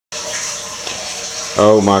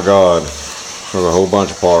Oh my God, there's a whole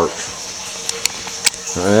bunch of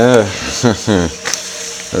parts. Yeah,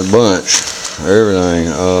 there's a bunch, everything.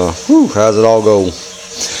 How's it all go?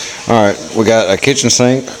 All right, we got a kitchen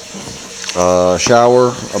sink, shower,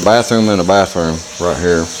 a bathroom, and a bathroom right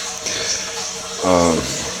here.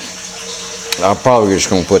 I'm probably just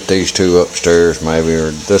gonna put these two upstairs, maybe,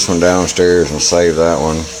 or this one downstairs, and save that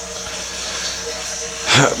one.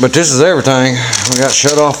 But this is everything. We got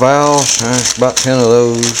shut-off valves. There's about 10 of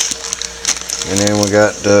those. And then we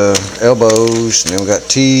got elbows, and then we got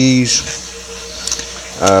T's.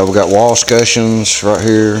 We got wall scutcheons right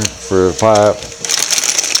here for the pipe.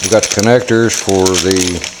 We got the connectors for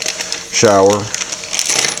the shower.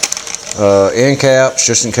 End caps,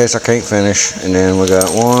 just in case I can't finish. And then we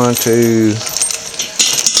got 1, 2,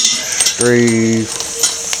 3,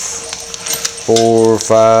 4,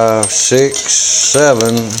 5, 6,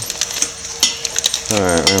 7.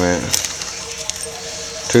 Alright, wait a minute.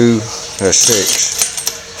 2, that's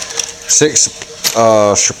 6. 6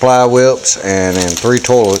 supply whips, and then 3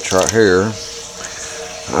 toilets right here.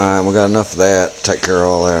 We got enough of that to take care of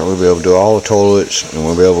all that. We'll be able to do all the toilets, and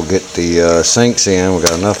we'll be able to get the sinks in. We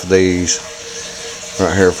got enough of these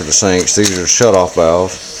right here for the sinks. These are shut-off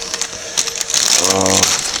valves.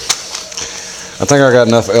 I think I got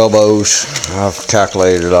enough elbows. I've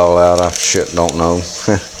calculated it all out. I don't know.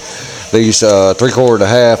 These 3/4 to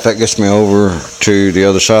half, that gets me over to the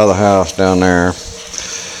other side of the house down there.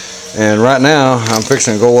 And right now, I'm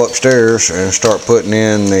fixing to go upstairs and start putting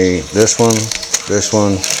in this one, this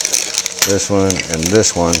one, this one, and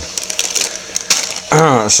this one,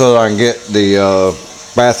 so that I can get the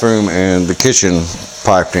bathroom and the kitchen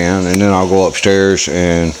piped in, and then I'll go upstairs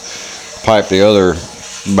and pipe the other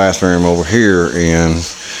bathroom over here in,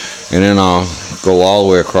 and then I'll go all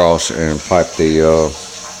the way across and pipe the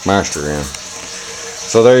master in.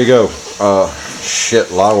 So there you go.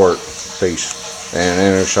 Shit, a lot of work. Peace. And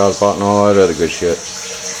then shot pot and all that other good shit.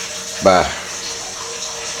 Bye.